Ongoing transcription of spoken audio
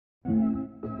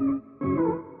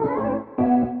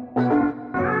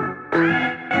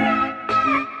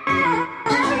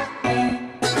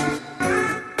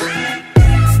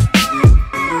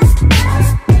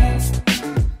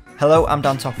Hello, I'm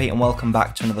Dan Toppy and welcome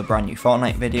back to another brand new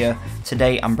Fortnite video.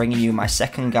 Today I'm bringing you my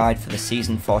second guide for the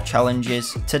Season 4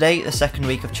 challenges. Today the second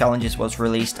week of challenges was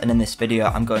released, and in this video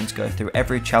I'm going to go through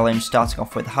every challenge, starting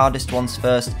off with the hardest ones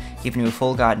first, giving you a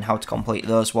full guide on how to complete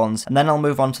those ones, and then I'll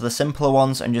move on to the simpler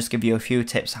ones and just give you a few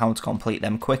tips on how to complete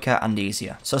them quicker and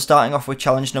easier. So starting off with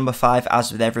challenge number 5,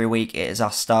 as with every week, it is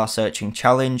our star searching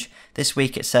challenge. This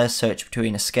week it says search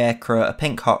between a Scarecrow, a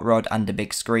pink Hotrod and a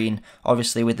big screen.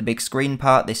 Obviously with the big screen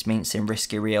part, this means in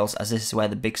Risky Reels, as this is where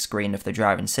the big screen of the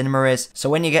drive-in cinema is. So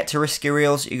when you get to Risky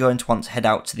Reels, you're going to want to head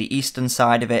out to the eastern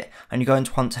side of it, and you're going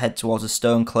to want to head towards a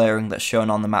stone clearing that's shown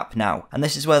on the map now. And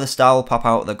this is where the star will pop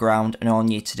out of the ground, and all you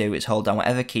need to do is hold down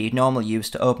whatever key you'd normally use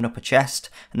to open up a chest,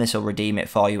 and this will redeem it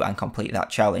for you and complete that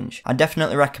challenge. I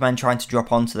definitely recommend trying to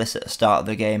drop onto this at the start of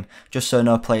the game, just so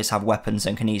no players have weapons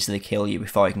and can easily kill you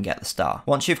before you can get the star.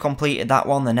 Once you've completed that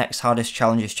one, the next hardest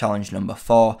challenge is challenge number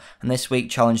 4, and this week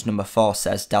challenge number 4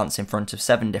 says dance in front of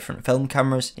 7 different film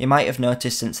cameras. You might have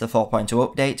noticed since the 4.0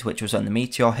 update, which was when the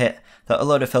meteor hit, that a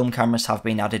load of film cameras have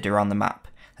been added around the map.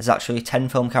 There's actually 10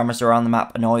 film cameras around the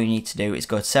map, and all you need to do is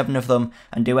go to 7 of them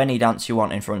and do any dance you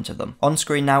want in front of them. On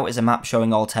screen now is a map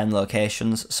showing all 10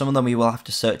 locations. Some of them you will have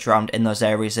to search around in those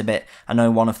areas a bit. I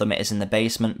know one of them is in the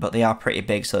basement, but they are pretty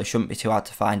big, so they shouldn't be too hard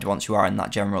to find once you are in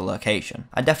that general location.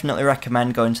 I definitely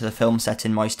recommend going to the film set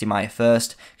in Moisty Mire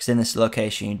first, because in this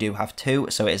location you do have 2,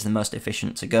 so it is the most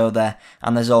efficient to go there,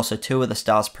 and there's also 2 of the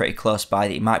stars pretty close by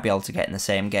that you might be able to get in the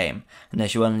same game. And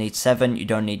as you only need 7, you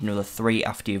don't need another 3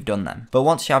 after you've done them. But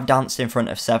once you have danced in front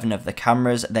of 7 of the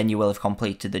cameras, then you will have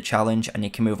completed the challenge and you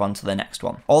can move on to the next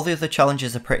one. All the other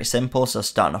challenges are pretty simple, so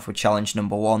starting off with challenge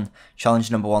number 1.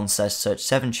 Challenge number 1 says search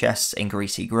 7 chests in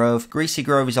Greasy Grove. Greasy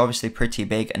Grove is obviously pretty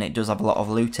big and it does have a lot of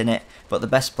loot in it, but the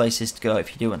best places to go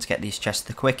if you do want to get these chests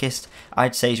the quickest,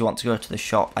 I'd say you want to go to the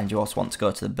shop and you also want to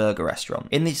go to the burger restaurant.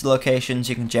 In these locations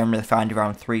you can generally find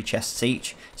around 3 chests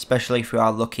each, especially if you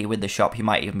are lucky with the shop you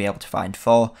might even be able to find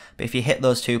 4, but if you hit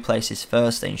those 2 places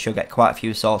first then you should get quite a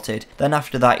few sorted. Then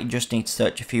after that you just need to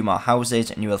search a few more houses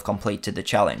and you will have completed the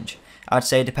challenge. I'd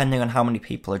say depending on how many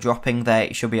people are dropping there,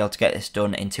 you should be able to get this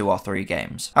done in 2 or 3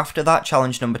 games. After that,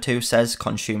 challenge number 2 says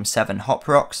consume 7 hop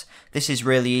rocks. This is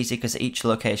really easy because each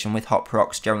location with hop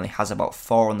rocks generally has about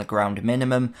 4 on the ground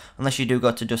minimum, unless you do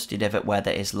go to Dusty Divot where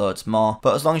there is loads more.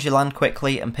 But as long as you land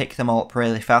quickly and pick them all up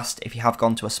really fast, if you have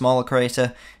gone to a smaller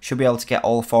crater, you should be able to get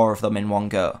all 4 of them in one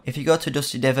go. If you go to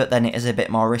Dusty Divot then it is a bit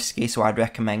more risky, so I'd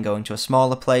recommend going to a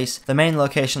smaller place. The main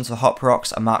locations for hop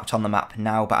rocks are marked on the map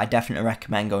now, but I definitely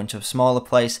recommend going to a smaller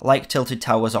place like Tilted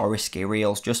Towers or Risky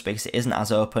Reels, just because it isn't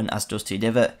as open as Dusty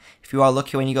Divot. If you are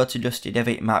lucky when you go to Dusty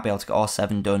Divot, you might be able to get all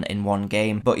 7 done in one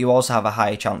game, but you also have a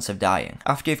higher chance of dying.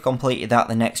 After you've completed that,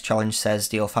 the next challenge says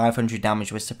deal 500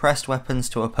 damage with suppressed weapons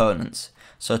to opponents.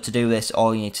 So to do this,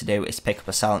 all you need to do is pick up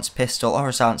a silenced pistol or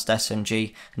a silenced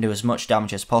SMG and do as much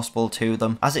damage as possible to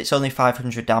them. As it's only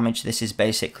 500 damage, this is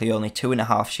basically only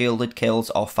 2.5 shielded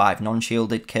kills or 5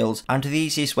 non-shielded kills. And the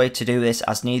easiest way to do this,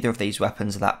 as neither of these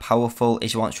weapons are that powerful,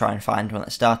 is you want to try and find one at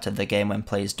the start of the game when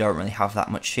players don't really have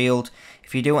that much shield.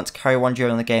 If you do want to carry one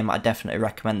during the game, I definitely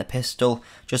recommend the pistol,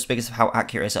 just because of how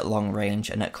accurate it is at long range,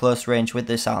 and at close range with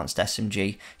the silenced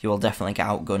SMG, you will definitely get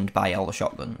outgunned by all the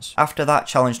shotguns. After that,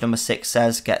 challenge number 6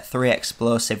 says get 3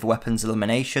 explosive weapons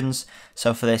eliminations.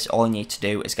 So for this, all you need to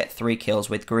do is get 3 kills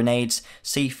with grenades,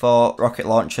 C4, rocket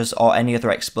launchers, or any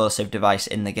other explosive device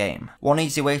in the game. One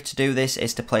easy way to do this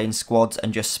is to play in squads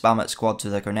and just spam at squads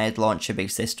with a grenade launcher,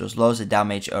 because this does loads of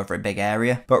damage over a big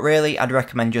area. But really, I'd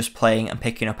recommend just playing and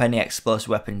picking up any explosive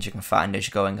weapons you can find as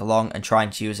you're going along and trying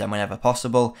to use them whenever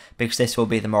possible, because this will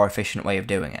be the more efficient way of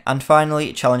doing it. And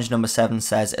finally, challenge number 7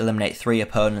 says eliminate 3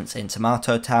 opponents in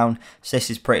Tomato Town. So this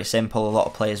is pretty simple. A lot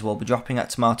of players will be dropping at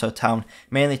Tomato Town,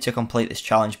 mainly to complete this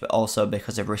challenge, but also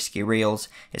because of Risky Reels.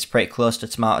 It's pretty close to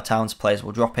Tomato Town, so players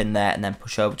will drop in there and then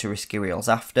push over to Risky Reels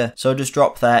after. So just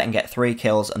drop there and get 3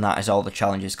 kills, and that is all the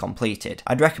challenges completed.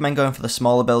 I'd recommend going for the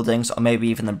smaller buildings, or maybe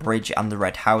even the bridge and the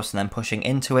red house, and then pushing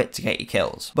into it to get your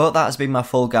kills. But that has been my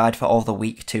full guide for all the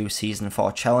week 2 season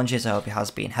 4 challenges. I hope it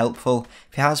has been helpful.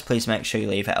 If it has, please make sure you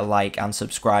leave it a like and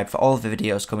subscribe for all of the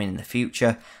videos coming in the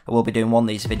future. I will be doing one of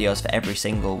these videos for every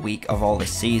single week of all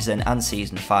this season and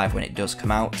season 5 when it does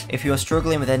come out. If you are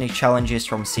struggling with any challenges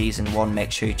from season 1,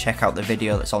 make sure you check out the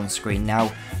video that's on screen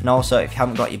now, and also if you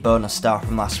haven't got your bonus star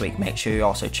from last week, make sure you're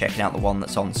also checking out the one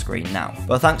that's on screen now.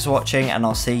 But thanks for watching, and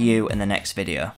I'll see you in the next video.